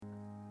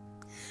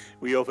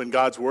We open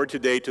God's Word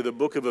today to the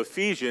book of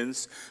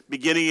Ephesians,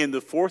 beginning in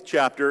the 4th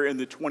chapter in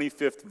the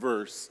 25th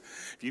verse.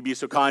 If you'd be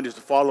so kind as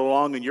to follow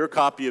along in your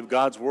copy of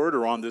God's Word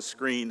or on the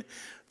screen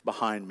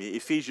behind me.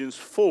 Ephesians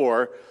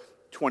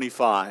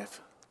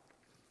 4:25.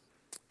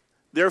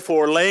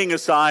 Therefore, laying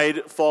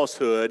aside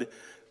falsehood,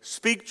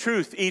 speak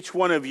truth each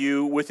one of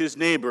you with his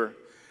neighbor,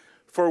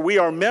 for we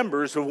are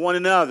members of one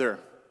another.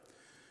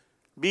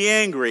 Be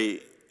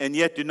angry, and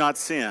yet do not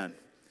sin.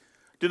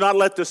 Do not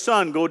let the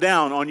sun go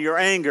down on your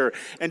anger,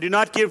 and do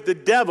not give the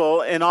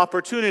devil an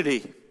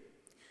opportunity.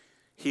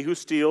 He who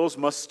steals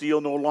must steal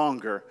no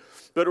longer,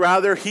 but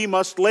rather he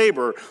must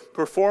labor,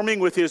 performing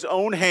with his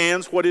own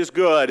hands what is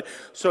good,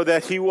 so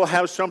that he will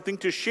have something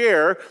to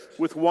share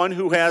with one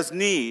who has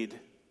need.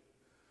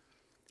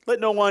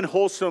 Let no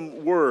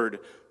unwholesome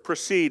word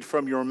proceed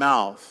from your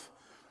mouth,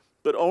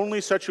 but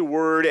only such a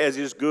word as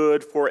is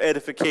good for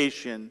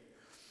edification,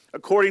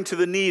 according to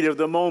the need of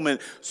the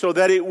moment, so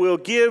that it will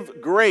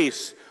give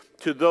grace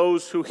to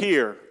those who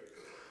hear.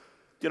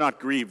 Do not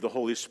grieve the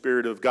Holy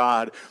Spirit of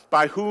God,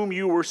 by whom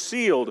you were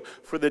sealed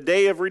for the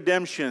day of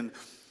redemption.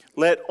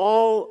 Let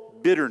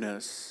all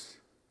bitterness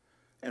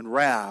and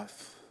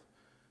wrath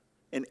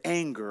and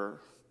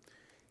anger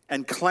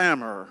and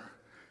clamor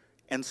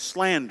and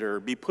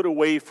slander be put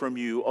away from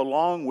you,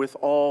 along with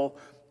all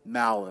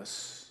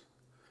malice.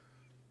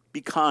 Be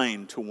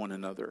kind to one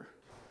another,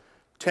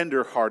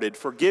 tender-hearted,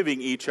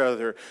 forgiving each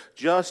other,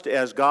 just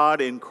as God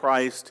in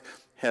Christ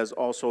has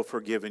also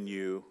forgiven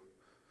you.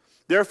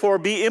 Therefore,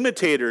 be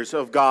imitators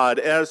of God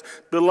as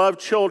beloved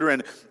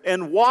children,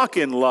 and walk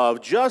in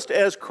love, just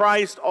as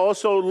Christ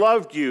also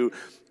loved you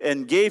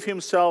and gave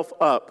himself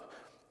up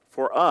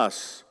for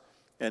us,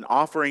 an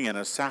offering and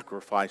a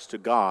sacrifice to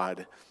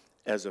God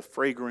as a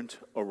fragrant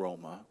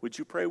aroma. Would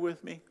you pray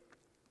with me?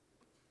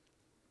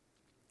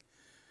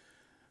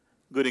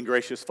 Good and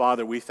gracious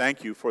Father, we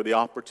thank you for the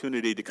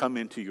opportunity to come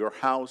into your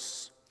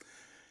house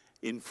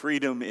in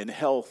freedom, in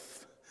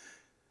health,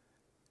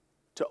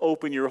 to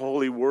open your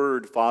holy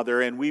word,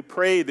 Father. And we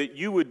pray that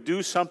you would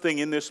do something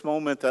in this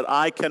moment that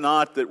I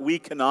cannot, that we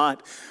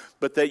cannot,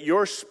 but that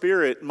your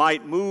Spirit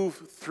might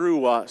move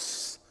through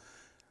us.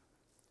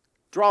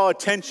 Draw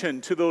attention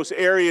to those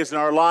areas in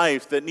our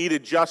life that need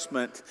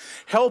adjustment.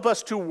 Help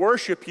us to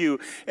worship you.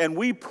 And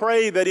we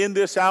pray that in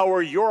this hour,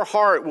 your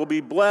heart will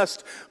be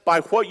blessed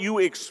by what you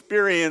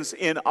experience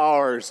in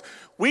ours.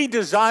 We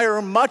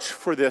desire much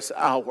for this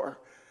hour,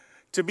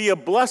 to be a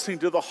blessing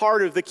to the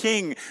heart of the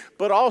King,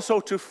 but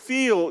also to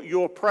feel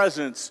your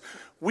presence.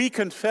 We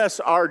confess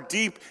our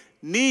deep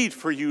need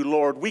for you,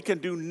 Lord. We can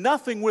do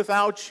nothing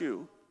without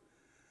you,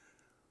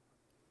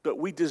 but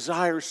we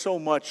desire so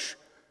much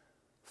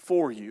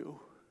for you.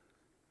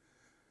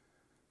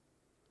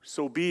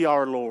 So be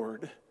our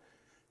Lord,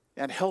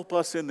 and help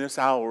us in this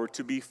hour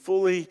to be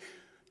fully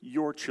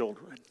your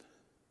children.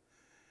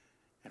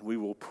 And we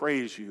will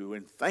praise you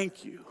and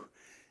thank you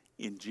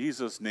in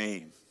Jesus'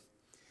 name.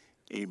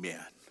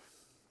 Amen.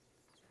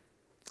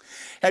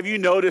 Have you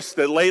noticed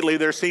that lately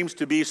there seems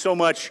to be so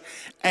much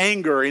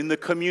anger in the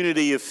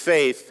community of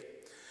faith?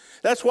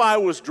 That's why I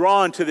was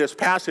drawn to this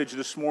passage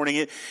this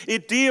morning.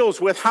 It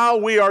deals with how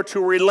we are to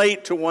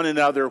relate to one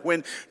another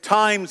when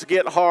times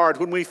get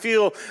hard, when we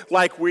feel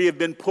like we have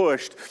been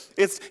pushed.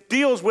 It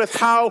deals with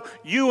how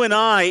you and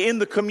I in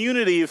the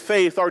community of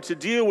faith are to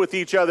deal with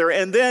each other.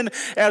 And then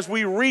as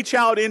we reach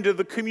out into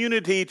the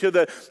community, to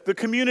the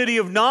community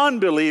of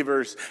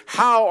non-believers,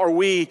 how are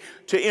we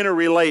to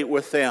interrelate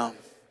with them?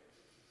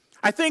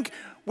 I think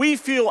we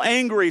feel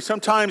angry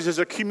sometimes as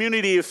a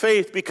community of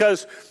faith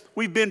because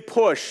we've been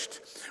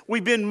pushed.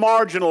 We've been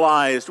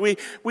marginalized.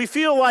 We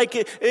feel like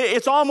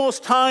it's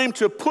almost time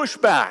to push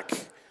back.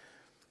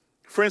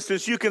 For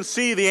instance, you can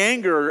see the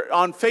anger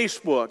on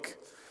Facebook.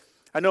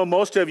 I know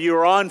most of you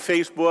are on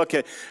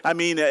Facebook. I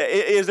mean,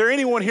 is there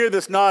anyone here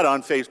that's not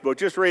on Facebook?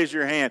 Just raise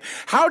your hand.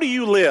 How do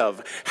you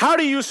live? How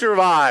do you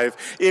survive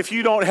if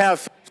you don't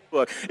have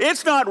Facebook?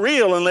 It's not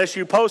real unless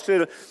you post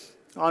it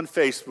on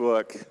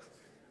Facebook.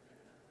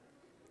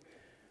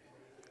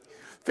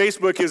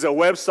 Facebook is a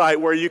website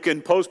where you can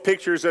post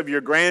pictures of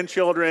your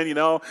grandchildren. You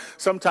know,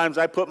 sometimes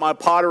I put my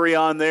pottery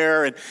on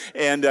there,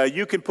 and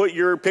you can put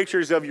your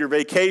pictures of your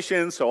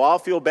vacation, so I'll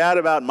feel bad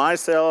about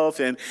myself,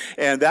 and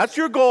that's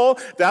your goal.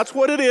 That's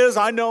what it is,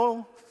 I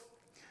know.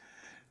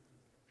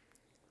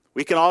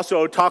 We can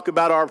also talk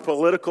about our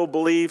political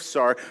beliefs,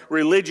 our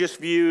religious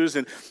views,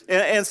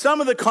 and some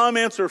of the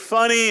comments are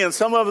funny, and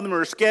some of them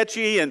are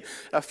sketchy, and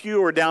a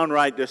few are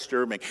downright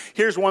disturbing.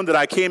 Here's one that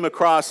I came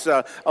across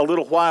a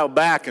little while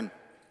back, and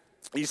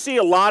you see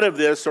a lot of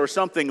this or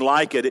something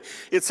like it.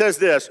 It says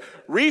this: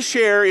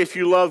 reshare if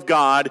you love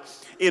God.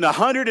 In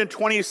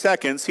 120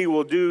 seconds, he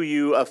will do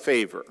you a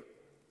favor.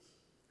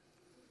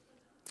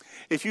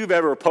 If you've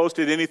ever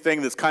posted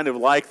anything that's kind of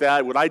like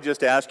that, would I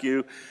just ask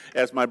you,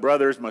 as my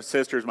brothers, my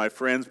sisters, my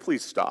friends,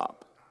 please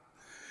stop.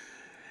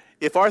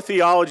 If our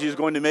theology is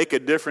going to make a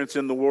difference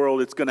in the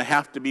world, it's going to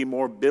have to be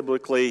more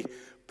biblically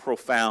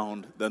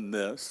profound than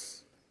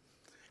this.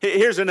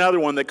 Here's another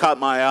one that caught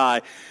my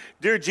eye.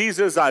 Dear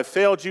Jesus, I've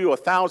failed you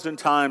 1,000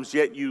 times,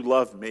 yet you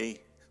love me.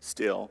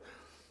 still.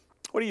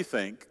 What do you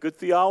think? Good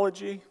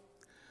theology?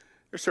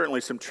 There's certainly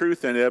some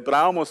truth in it, but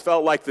I almost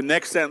felt like the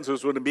next sentence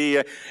was going to be,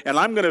 and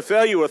I'm going to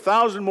fail you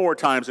 1,000 more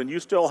times, and you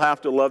still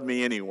have to love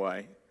me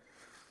anyway.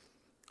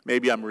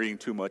 Maybe I'm reading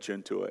too much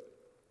into it.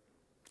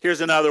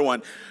 Here's another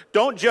one.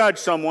 Don't judge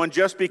someone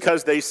just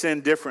because they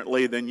sin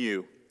differently than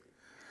you.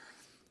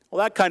 Well,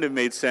 that kind of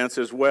made sense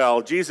as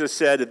well. Jesus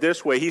said it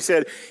this way. He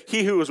said,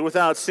 he who is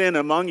without sin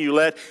among you,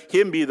 let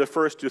him be the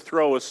first to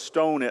throw a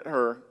stone at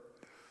her.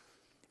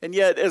 And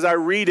yet, as I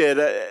read it,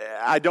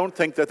 I don't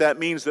think that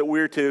means that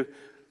we're to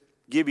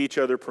give each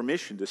other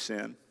permission to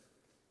sin.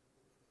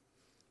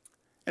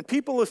 And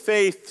people of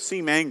faith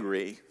seem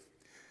angry.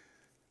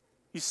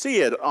 You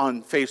see it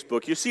on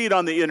Facebook. You see it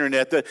on the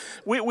internet.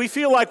 We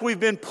feel like we've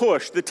been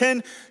pushed. The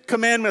 10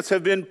 Commandments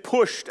have been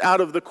pushed out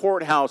of the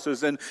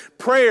courthouses, and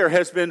prayer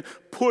has been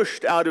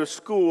pushed out of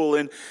school.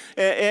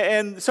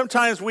 And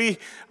sometimes we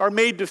are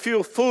made to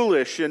feel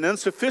foolish and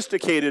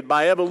unsophisticated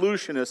by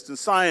evolutionists and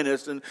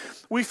scientists, and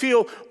we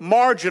feel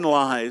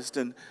marginalized.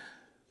 And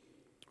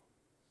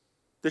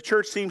the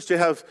church seems to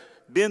have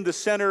been the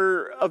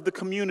center of the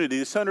community,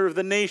 the center of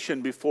the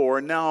nation before,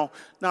 and now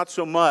not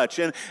so much.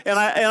 And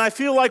I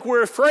feel like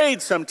we're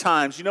afraid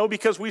sometimes,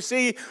 because we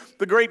see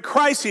the great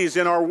crises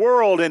in our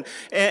world and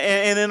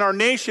in our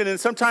nation, and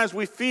sometimes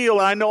we feel,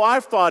 and I know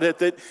I've thought it,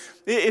 that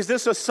is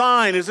this a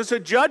sign, is this a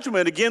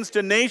judgment against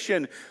a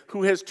nation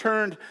who has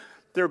turned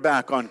their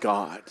back on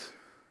God?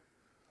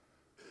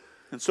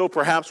 And so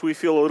perhaps we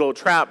feel a little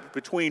trapped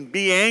between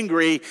be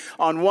angry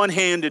on one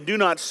hand and do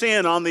not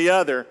sin on the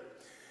other.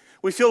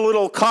 We feel a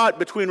little caught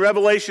between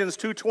Revelations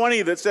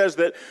 2:20 that says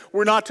that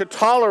we're not to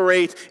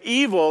tolerate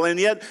evil, and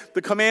yet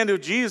the command of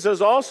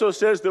Jesus also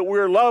says that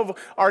we're to love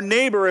our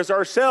neighbor as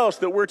ourselves,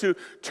 that we're to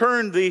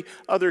turn the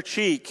other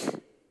cheek.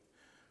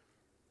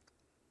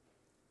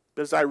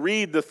 As I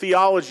read the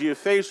theology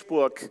of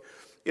Facebook,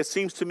 it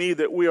seems to me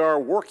that we are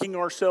working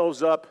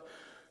ourselves up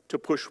to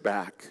push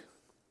back.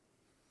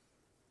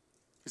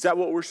 Is that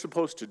what we're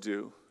supposed to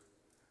do?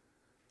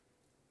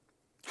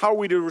 How are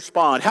we to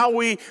respond? How are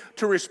we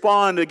to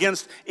respond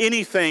against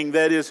anything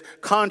that is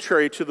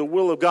contrary to the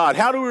will of God?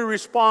 How do we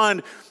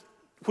respond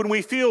when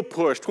we feel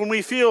pushed, when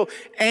we feel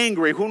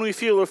angry, when we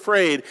feel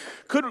afraid?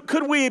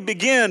 Could we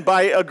begin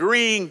by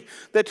agreeing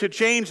that to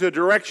change the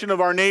direction of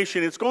our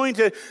nation, it's going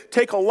to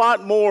take a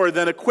lot more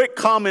than a quick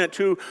comment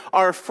to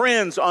our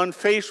friends on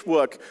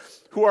Facebook,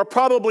 who are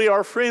probably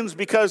our friends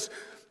because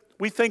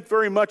we think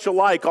very much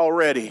alike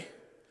already?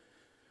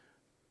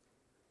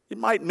 It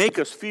might make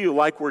us feel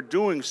like we're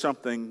doing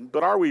something,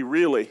 but are we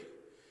really?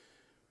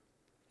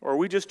 Or are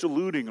we just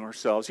deluding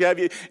ourselves? Yeah,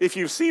 if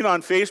you've seen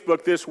on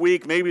Facebook this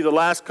week, maybe the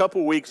last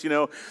couple weeks,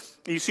 you've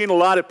seen a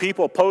lot of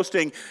people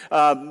posting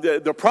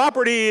the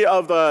property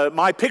of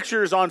my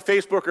pictures on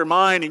Facebook are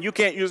mine, and you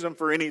can't use them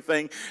for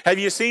anything. Have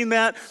you seen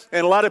that?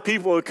 And a lot of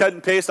people who cut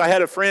and paste. I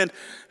had a friend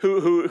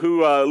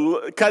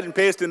who cut and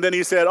paste, and then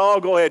he said, "Oh,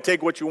 go ahead,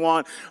 take what you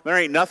want. There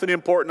ain't nothing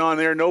important on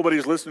there.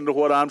 Nobody's listening to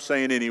what I'm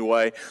saying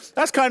anyway."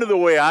 That's kind of the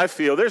way I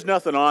feel. There's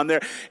nothing on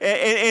there.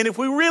 And if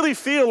we really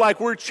feel like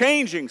we're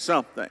changing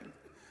something,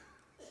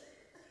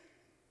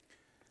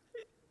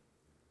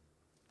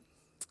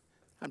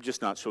 I'm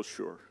just not so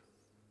sure.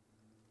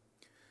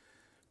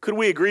 Could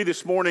we agree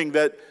this morning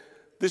that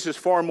this is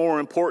far more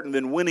important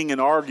than winning an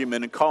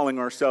argument and calling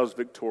ourselves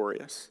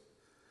victorious?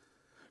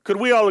 Could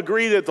we all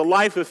agree that the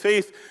life of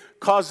faith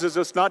causes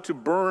us not to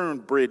burn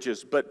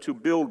bridges, but to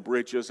build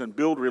bridges and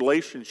build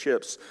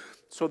relationships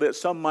so that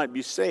some might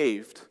be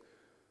saved?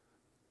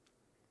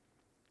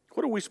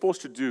 What are we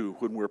supposed to do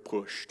when we're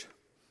pushed?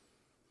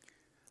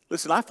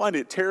 Listen, I find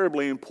it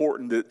terribly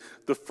important that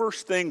the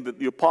first thing that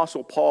the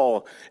Apostle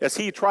Paul, as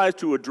he tries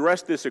to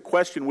address this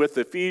question with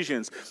the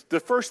Ephesians, the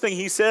first thing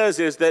he says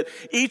is that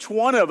each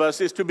one of us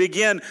is to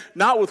begin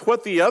not with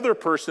what the other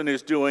person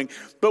is doing,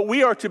 but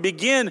we are to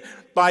begin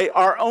by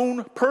our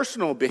own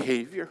personal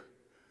behavior.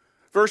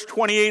 Verse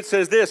 28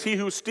 says this, "He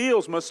who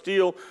steals must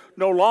steal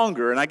no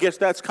longer." And I guess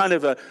that's kind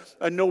of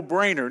a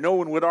no-brainer. No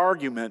one would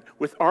argue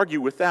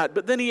with that.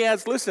 But then he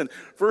adds, listen,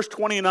 verse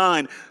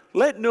 29,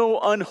 "Let no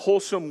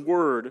unwholesome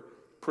word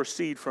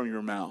proceed from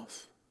your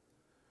mouth."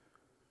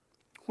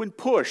 When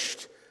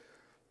pushed,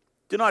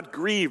 do not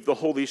grieve the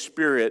Holy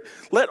Spirit.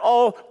 Let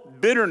all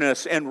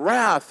bitterness and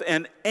wrath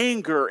and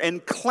anger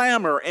and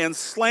clamor and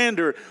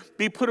slander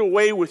be put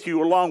away with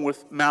you along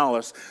with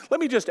malice.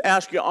 Let me just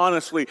ask you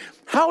honestly,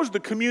 how is the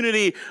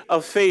community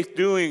of faith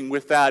doing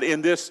with that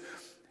in this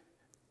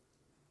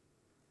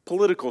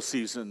political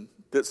season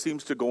that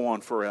seems to go on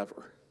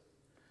forever?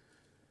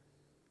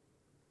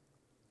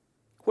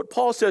 What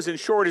Paul says in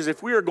short is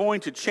if we are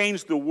going to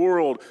change the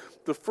world,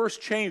 the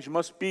first change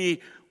must be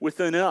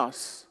within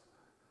us.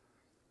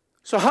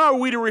 So how are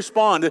we to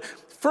respond?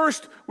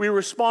 First, we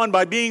respond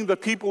by being the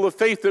people of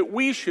faith that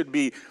we should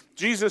be.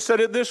 Jesus said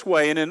it this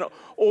way in an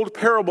old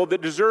parable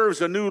that deserves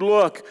a new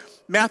look.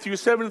 Matthew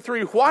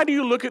 7:3, "Why do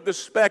you look at the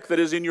speck that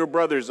is in your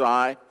brother's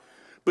eye,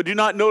 but do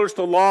not notice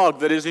the log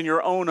that is in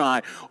your own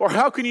eye? Or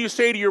how can you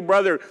say to your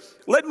brother,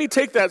 let me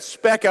take that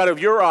speck out of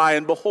your eye,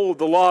 and behold,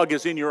 the log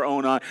is in your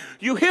own eye?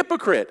 You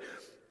hypocrite!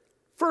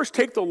 First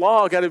take the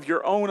log out of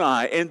your own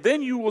eye, and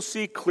then you will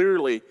see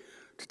clearly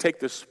to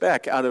take the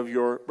speck out of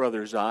your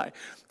brother's eye.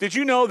 Did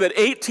you know that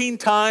 18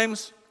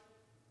 times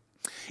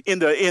in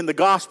the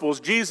Gospels,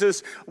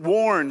 Jesus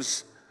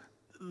warns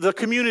the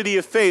community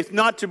of faith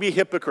not to be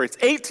hypocrites?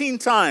 18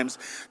 times.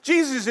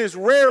 Jesus is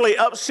rarely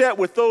upset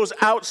with those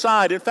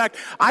outside. In fact,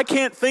 I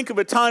can't think of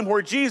a time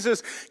where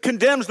Jesus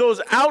condemns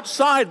those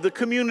outside the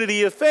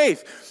community of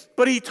faith,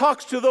 but he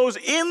talks to those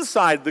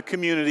inside the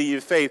community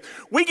of faith.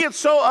 We get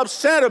so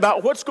upset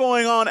about what's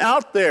going on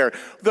out there,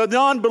 the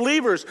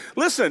non-believers.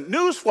 Listen,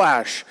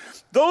 newsflash.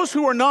 Those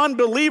who are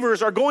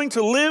non-believers are going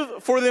to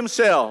live for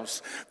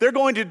themselves. They're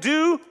going to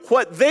do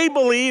what they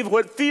believe,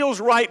 what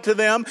feels right to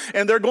them,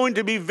 and they're going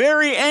to be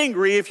very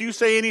angry if you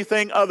say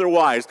anything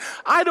otherwise.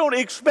 I don't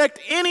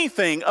expect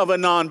anything of a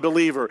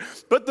non-believer,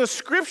 but the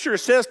Scripture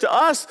says to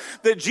us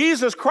that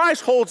Jesus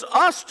Christ holds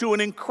us to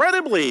an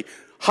incredibly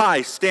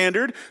high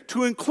standard,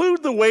 to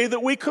include the way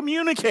that we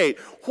communicate.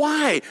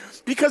 Why?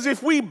 Because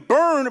if we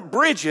burn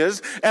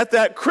bridges at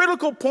that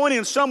critical point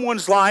in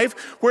someone's life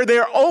where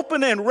they're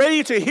open and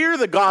ready to hear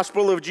the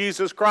gospel of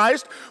Jesus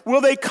Christ,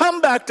 will they come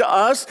back to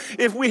us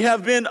if we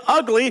have been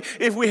ugly,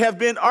 if we have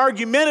been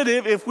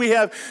argumentative, if we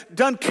have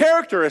done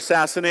character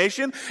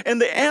assassination?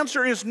 And the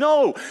answer is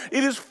no.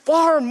 It is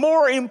far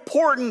more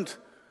important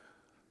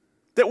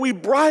that we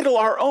bridle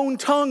our own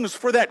tongues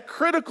for that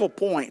critical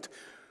point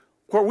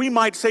where we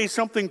might say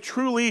something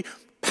truly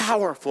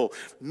powerful,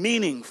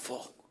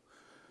 meaningful.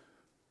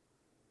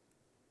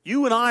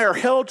 You and I are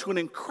held to an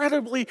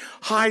incredibly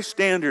high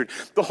standard.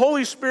 The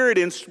Holy Spirit,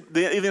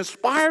 the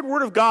inspired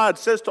Word of God,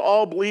 says to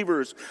all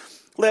believers,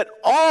 let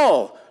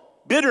all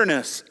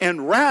bitterness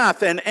and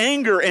wrath and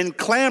anger and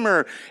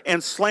clamor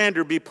and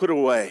slander be put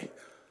away.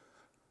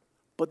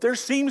 But there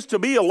seems to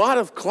be a lot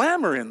of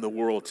clamor in the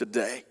world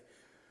today.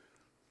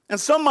 And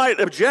some might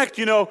object,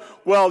 you got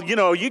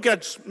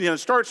to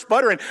start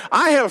sputtering.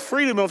 I have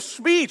freedom of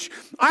speech.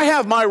 I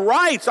have my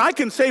rights. I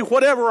can say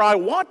whatever I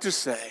want to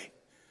say.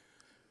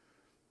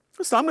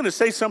 Listen, I'm going to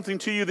say something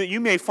to you that you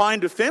may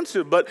find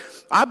offensive, but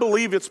I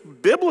believe it's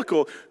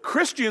biblical.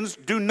 Christians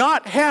do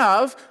not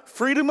have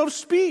freedom of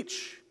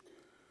speech.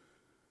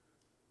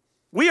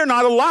 We are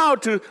not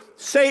allowed to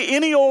say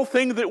any old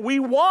thing that we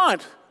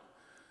want.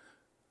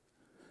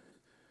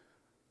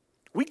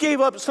 We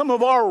gave up some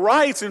of our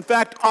rights, in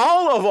fact,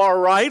 all of our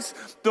rights,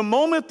 the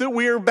moment that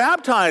we were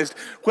baptized.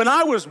 When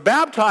I was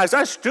baptized,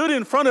 I stood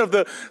in front of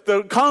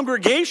the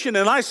congregation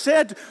and I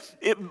said,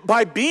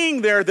 by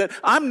being there, that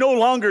I'm no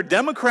longer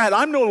Democrat,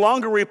 I'm no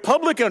longer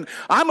Republican,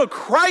 I'm a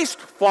Christ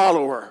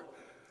follower.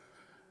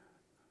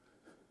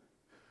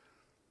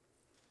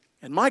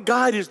 And my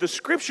guide is the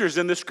Scriptures,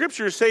 and the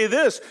Scriptures say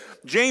this,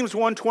 James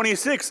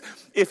 1:26,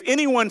 if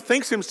anyone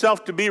thinks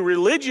himself to be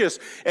religious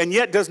and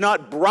yet does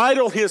not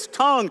bridle his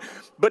tongue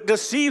but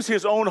deceives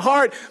his own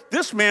heart,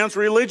 this man's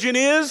religion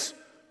is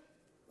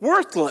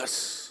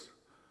worthless.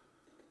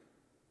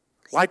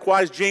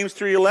 Likewise, James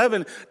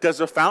 3:11,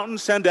 does a fountain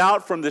send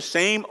out from the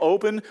same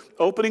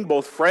opening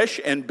both fresh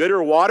and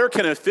bitter water?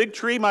 Can a fig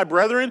tree, my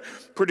brethren,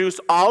 produce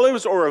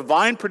olives, or a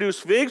vine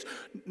produce figs?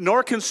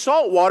 Nor can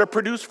salt water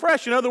produce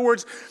fresh. In other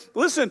words,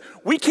 listen,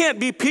 we can't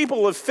be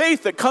people of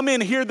faith that come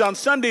in here on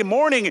Sunday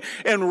morning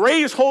and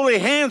raise holy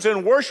hands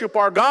and worship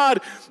our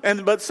God,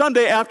 but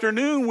Sunday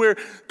afternoon we're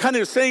kind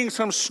of saying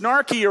some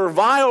snarky or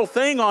vile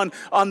thing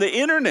on the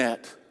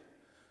internet.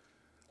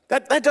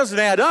 That doesn't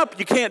add up.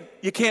 You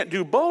can't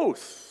do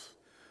both.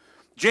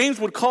 James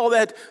would call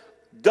that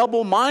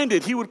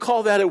double-minded. He would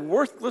call that a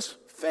worthless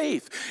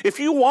faith. If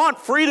you want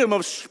freedom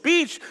of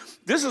speech,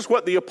 this is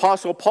what the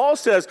Apostle Paul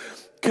says.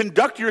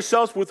 Conduct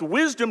yourselves with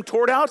wisdom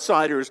toward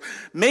outsiders,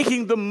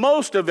 making the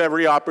most of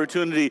every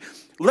opportunity.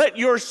 Let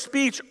your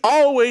speech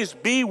always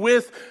be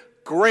with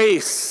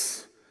grace,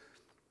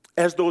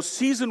 as though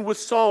seasoned with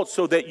salt,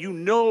 so that you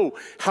know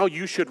how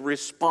you should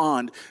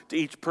respond to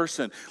each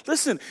person.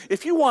 Listen,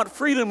 if you want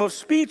freedom of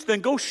speech,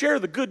 then go share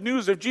the good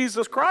news of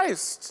Jesus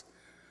Christ.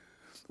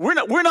 We're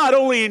not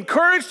only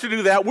encouraged to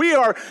do that, we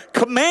are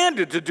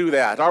commanded to do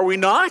that, are we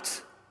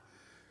not?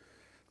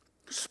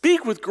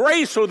 Speak with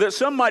grace so that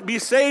some might be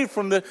saved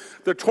from the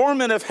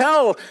torment of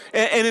hell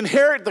and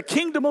inherit the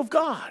kingdom of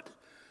God.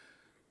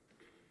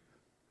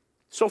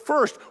 So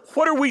first,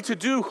 what are we to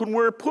do when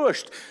we're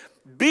pushed?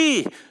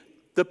 Be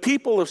the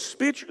people of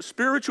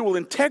spiritual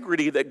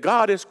integrity that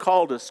God has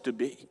called us to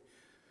be.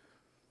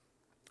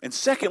 And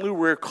secondly,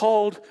 we're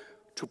called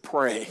to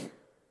pray.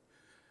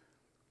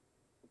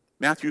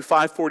 Matthew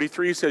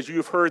 5:43 says, you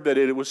have heard that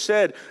it was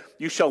said,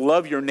 you shall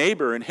love your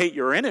neighbor and hate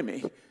your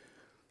enemy.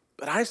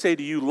 But I say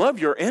to you, love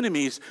your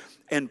enemies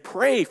and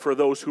pray for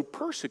those who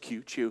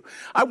persecute you.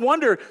 I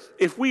wonder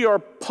if we are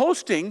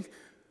posting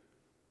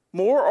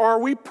more or are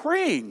we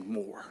praying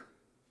more?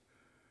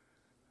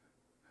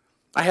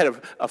 I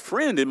had a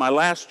friend in my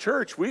last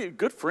church. We were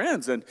good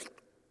friends, and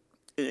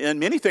in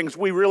many things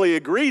we really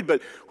agreed,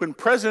 but when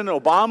President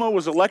Obama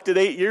was elected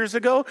 8 years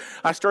ago,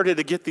 I started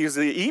to get these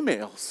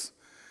emails.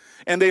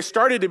 And they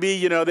started to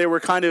be, they were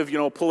kind of,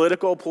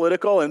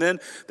 political, and then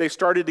they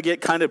started to get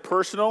kind of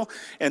personal,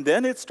 and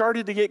then it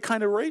started to get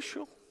kind of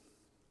racial.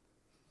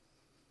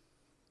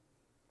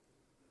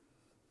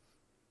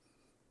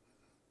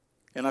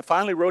 And I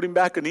finally wrote him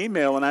back an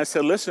email, and I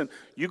said, listen,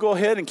 you go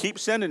ahead and keep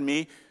sending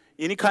me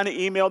any kind of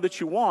email that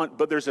you want,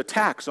 but there's a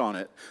tax on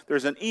it.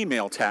 There's an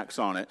email tax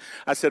on it.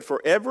 I said, for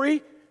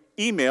every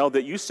email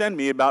that you send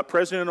me about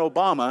President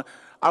Obama,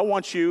 I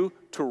want you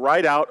to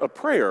write out a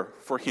prayer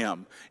for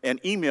him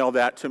and email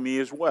that to me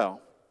as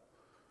well.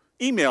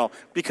 Email,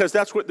 because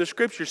that's what the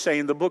scriptures say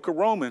in the book of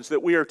Romans,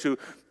 that we are to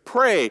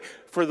pray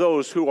for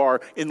those who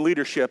are in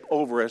leadership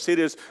over us. It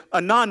is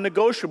a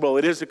non-negotiable.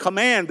 It is a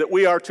command that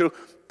we are to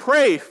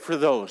pray for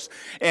those.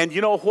 And you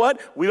know what?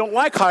 We don't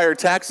like higher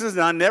taxes,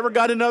 and I never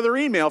got another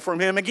email from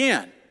him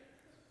again.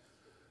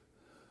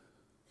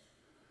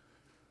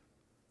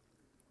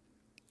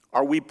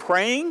 Are we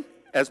praying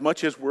as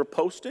much as we're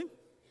posting?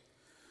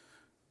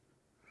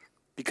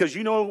 Because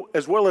you know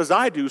as well as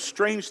I do,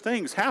 strange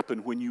things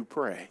happen when you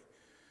pray.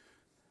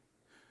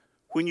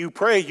 When you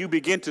pray, you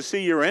begin to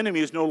see your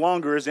enemies no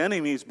longer as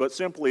enemies, but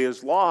simply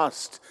as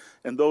lost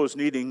and those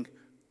needing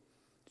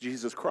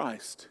Jesus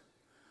Christ.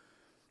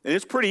 And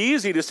it's pretty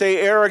easy to say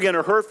arrogant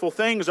or hurtful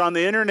things on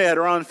the internet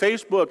or on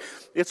Facebook.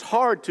 It's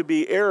hard to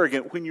be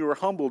arrogant when you are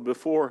humbled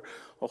before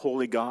a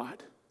holy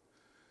God.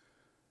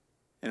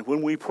 And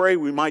when we pray,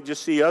 we might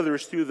just see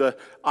others through the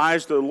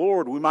eyes of the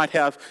Lord. We might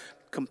have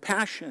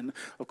compassion.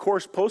 Of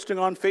course, posting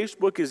on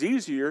Facebook is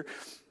easier.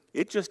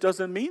 It just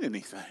doesn't mean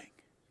anything.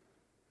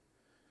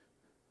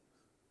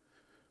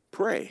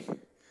 Pray,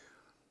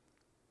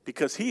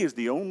 because He is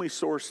the only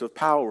source of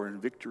power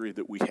and victory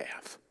that we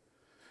have.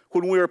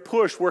 When we are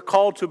pushed, we're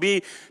called to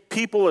be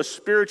people of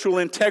spiritual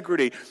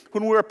integrity.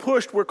 When we are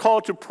pushed, we're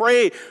called to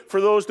pray for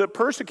those that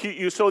persecute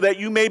you so that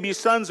you may be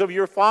sons of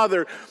your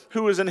Father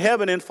who is in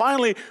heaven. And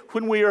finally,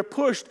 when we are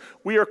pushed,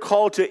 we are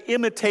called to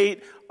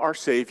imitate our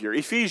Savior.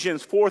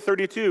 Ephesians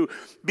 4:32,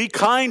 be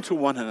kind to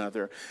one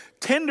another,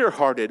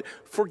 tenderhearted,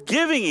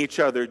 forgiving each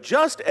other,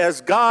 just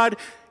as God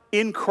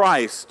in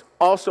Christ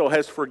also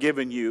has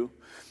forgiven you.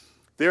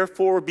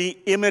 Therefore, be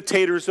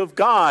imitators of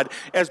God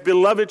as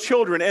beloved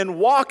children and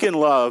walk in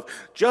love,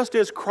 just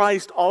as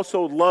Christ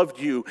also loved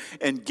you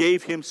and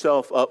gave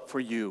Himself up for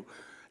you,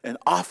 an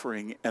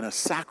offering and a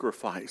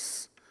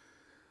sacrifice,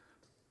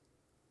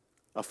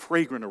 a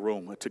fragrant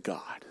aroma to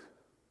God.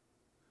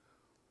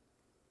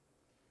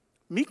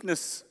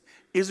 Meekness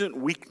isn't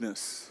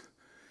weakness,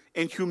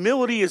 and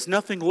humility is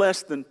nothing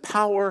less than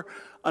power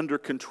under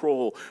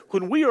control.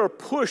 When we are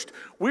pushed,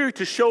 we are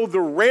to show the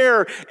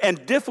rare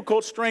and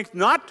difficult strength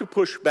not to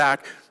push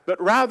back,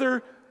 but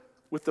rather,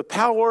 with the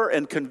power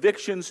and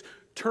convictions,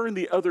 turn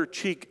the other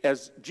cheek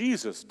as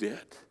Jesus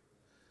did.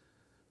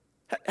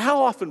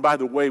 How often, by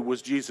the way,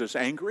 was Jesus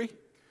angry?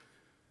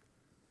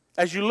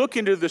 As you look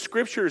into the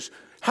scriptures,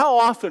 how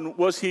often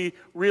was He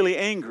really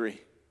angry?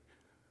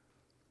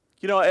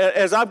 You know,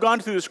 as I've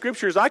gone through the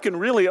scriptures, I can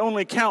really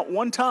only count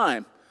one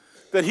time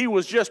that He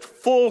was just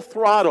full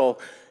throttle,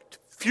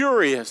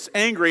 furious,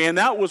 angry, and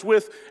that was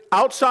with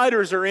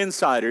outsiders or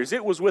insiders.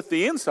 It was with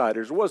the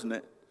insiders, wasn't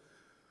it?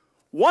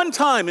 One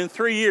time in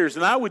 3 years,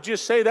 and I would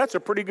just say that's a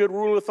pretty good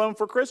rule of thumb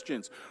for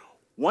Christians.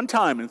 One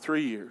time in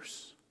 3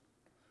 years.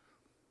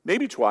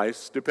 Maybe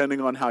twice,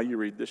 depending on how you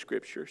read the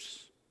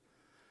scriptures.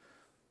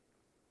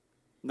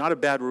 Not a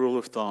bad rule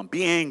of thumb.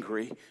 Be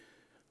angry,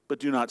 but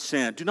do not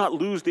sin. Do not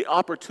lose the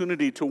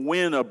opportunity to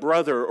win a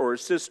brother or a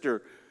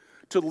sister,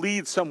 to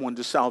lead someone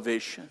to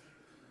salvation.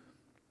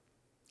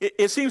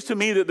 It seems to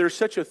me that there's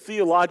such a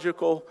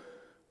theological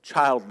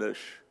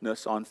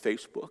childishness on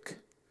Facebook.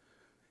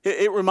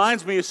 It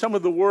reminds me of some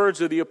of the words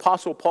of the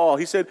Apostle Paul.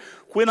 He said,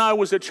 when I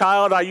was a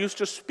child, I used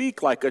to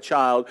speak like a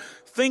child,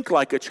 think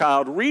like a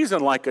child, reason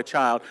like a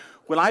child.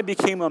 When I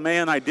became a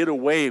man, I did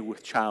away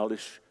with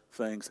childish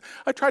things.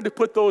 I tried to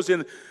put those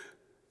in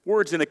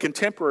words in a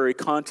contemporary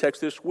context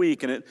this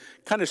week, and it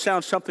kind of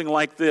sounds something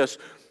like this.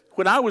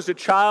 When I was a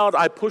child,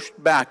 I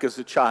pushed back as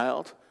a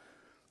child.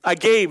 I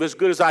gave as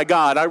good as I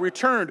got. I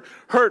returned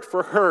hurt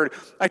for hurt.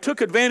 I took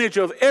advantage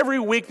of every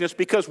weakness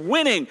because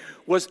winning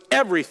was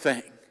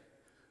everything.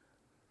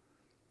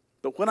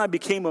 But when I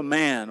became a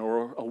man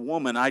or a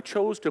woman, I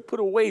chose to put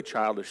away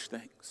childish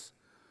things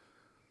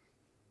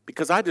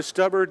because I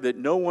discovered that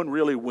no one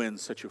really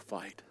wins such a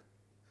fight.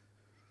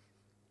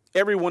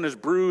 Everyone is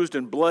bruised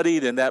and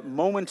bloodied, and that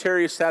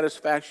momentary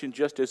satisfaction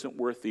just isn't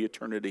worth the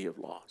eternity of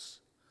loss.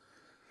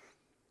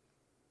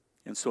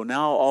 And so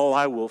now all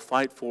I will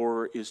fight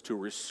for is to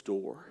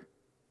restore.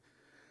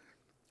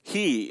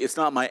 He is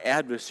not my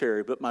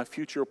adversary, but my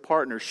future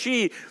partner.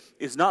 She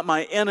is not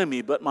my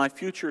enemy, but my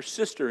future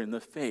sister in the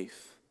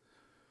faith.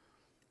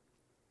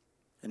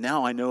 And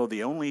now I know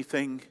the only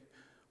thing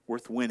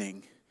worth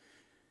winning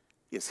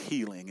is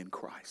healing in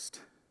Christ.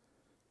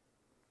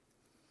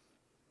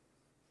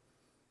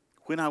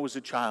 When I was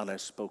a child, I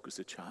spoke as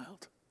a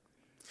child.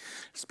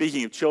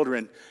 Speaking of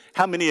children,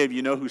 how many of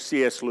you know who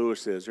C.S.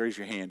 Lewis is? Raise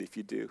your hand if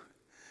you do.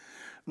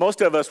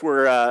 Most of us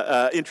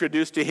were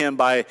introduced to him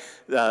by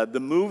the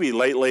movie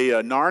lately,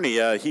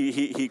 Narnia.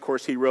 He, of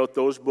course, he wrote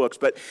those books.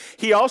 But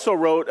he also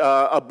wrote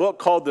a book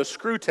called The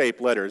Screwtape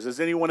Letters. Has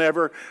anyone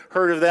ever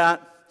heard of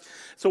that?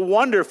 It's a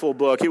wonderful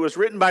book. It was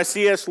written by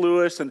C.S.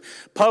 Lewis and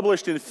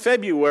published in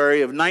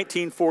February of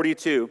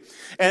 1942.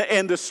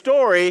 And the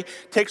story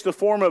takes the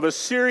form of a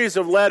series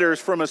of letters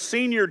from a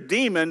senior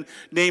demon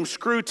named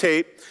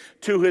Screwtape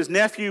to his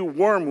nephew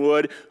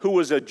Wormwood, who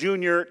was a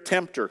junior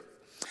tempter.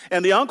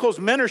 And the uncle's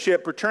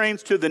mentorship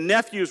pertains to the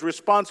nephew's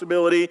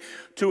responsibility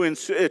to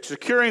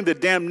securing the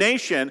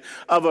damnation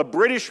of a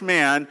British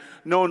man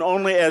known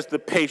only as the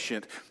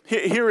patient.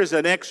 Here is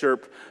an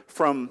excerpt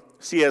from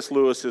C.S.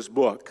 Lewis's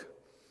book.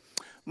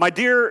 My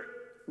dear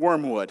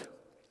Wormwood,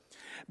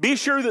 be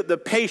sure that the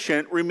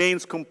patient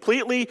remains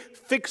completely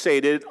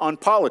fixated on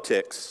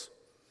politics.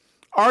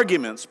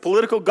 Arguments,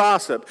 political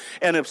gossip,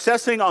 and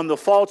obsessing on the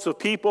faults of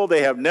people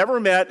they have never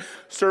met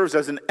serves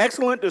as an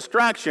excellent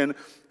distraction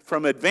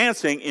from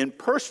advancing in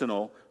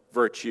personal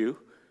virtue,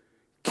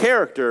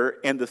 character,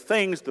 and the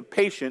things the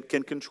patient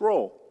can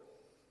control.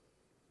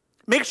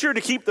 Make sure to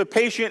keep the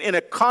patient in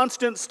a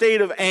constant state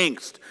of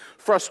angst,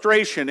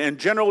 frustration, and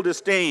general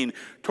disdain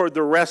toward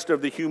the rest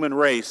of the human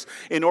race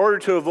in order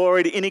to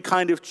avoid any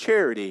kind of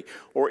charity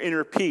or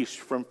inner peace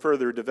from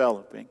further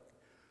developing.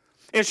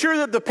 Ensure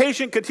that the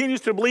patient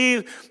continues to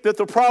believe that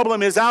the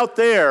problem is out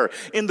there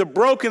in the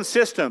broken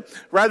system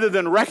rather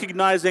than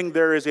recognizing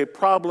there is a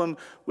problem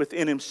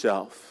within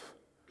himself.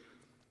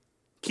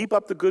 Keep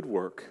up the good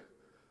work.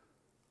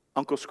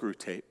 Uncle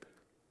Screwtape.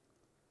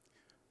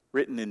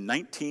 Written in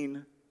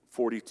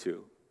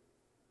 1942.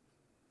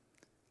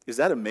 Is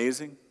that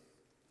amazing?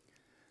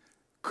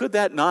 Could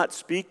that not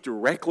speak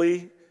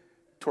directly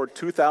toward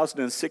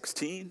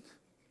 2016?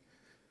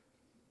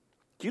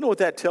 Do you know what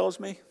that tells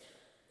me?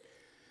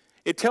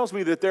 It tells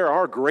me that there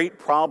are great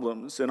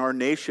problems in our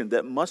nation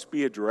that must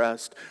be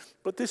addressed,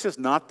 but this is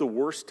not the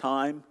worst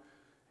time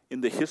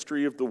in the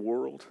history of the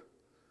world.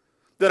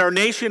 That our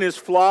nation is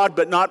flawed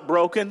but not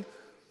broken,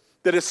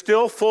 that it's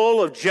still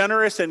full of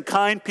generous and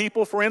kind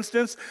people, for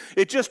instance.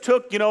 It just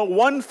took,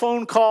 one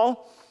phone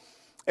call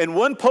and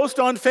one post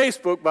on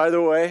Facebook, by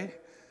the way,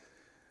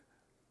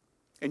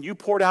 and you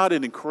poured out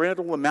an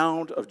incredible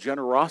amount of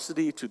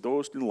generosity to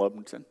those in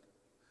Lubbockton.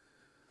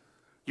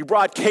 You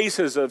brought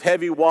cases of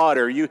heavy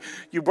water. You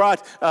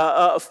brought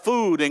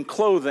food and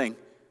clothing.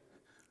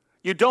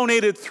 You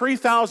donated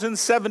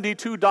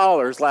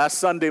 $3,072 last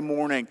Sunday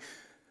morning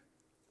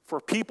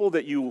for people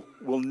that you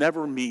will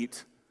never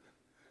meet.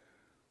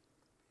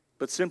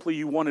 But simply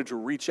you wanted to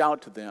reach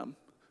out to them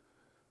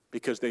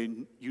because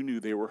you knew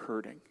they were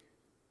hurting.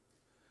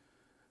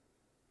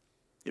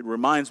 It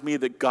reminds me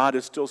that God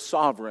is still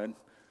sovereign.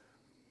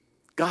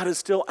 God is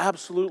still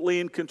absolutely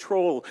in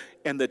control,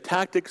 and the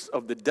tactics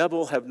of the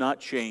devil have not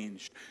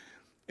changed,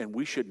 and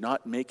we should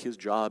not make his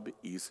job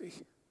easy.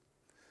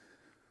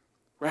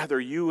 Rather,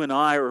 you and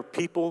I are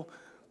people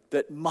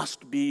that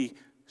must be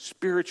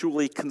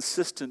spiritually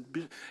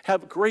consistent,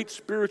 have great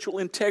spiritual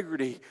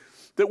integrity,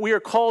 that we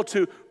are called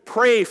to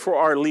pray for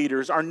our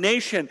leaders, our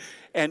nation,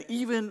 and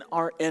even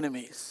our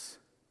enemies.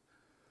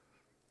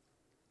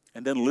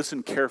 And then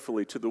listen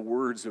carefully to the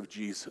words of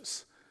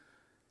Jesus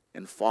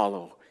and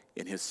follow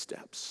in his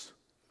steps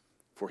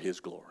for his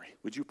glory.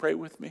 Would you pray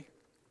with me?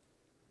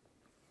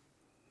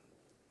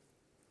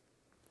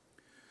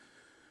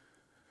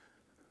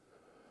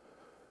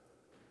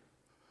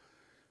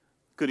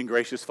 Good and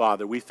gracious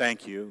Father, we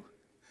thank you.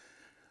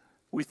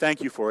 We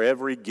thank you for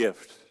every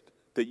gift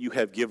that you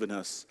have given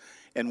us.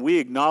 And we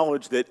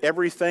acknowledge that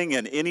everything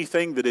and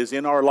anything that is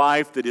in our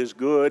life that is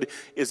good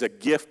is a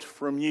gift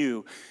from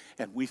you.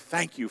 And we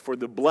thank you for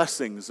the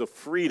blessings of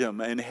freedom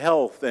and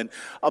health and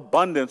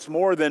abundance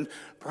more than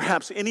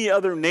perhaps any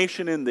other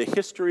nation in the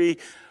history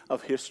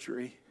of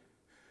history.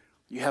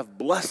 You have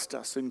blessed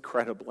us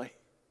incredibly.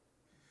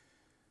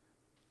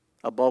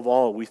 Above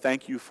all, we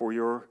thank you for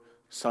your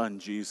Son,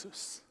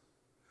 Jesus.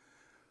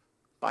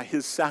 By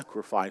his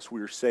sacrifice,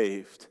 we are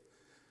saved.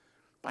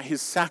 By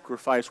his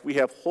sacrifice, we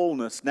have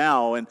wholeness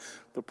now and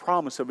the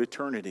promise of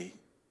eternity.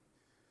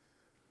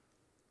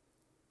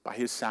 By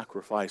his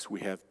sacrifice,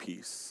 we have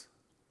peace.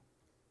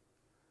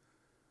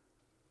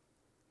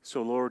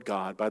 So, Lord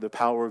God, by the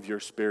power of your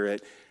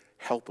Spirit,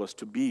 help us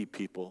to be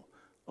people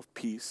of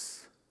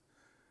peace.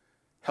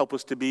 Help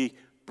us to be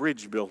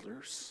bridge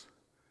builders.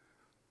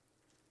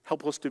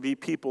 Help us to be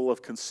people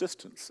of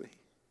consistency.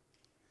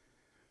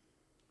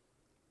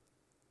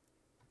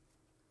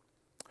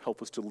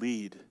 Help us to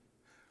lead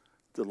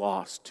the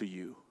lost to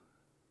you.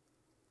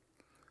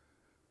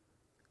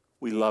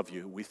 We love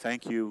you. We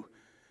thank you.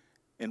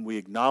 And we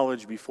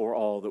acknowledge before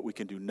all that we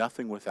can do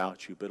nothing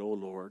without you. But, oh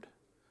Lord,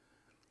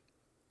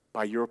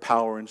 by your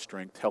power and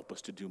strength, help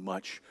us to do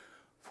much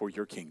for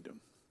your kingdom.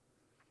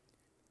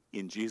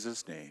 In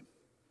Jesus' name,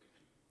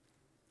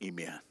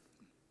 amen.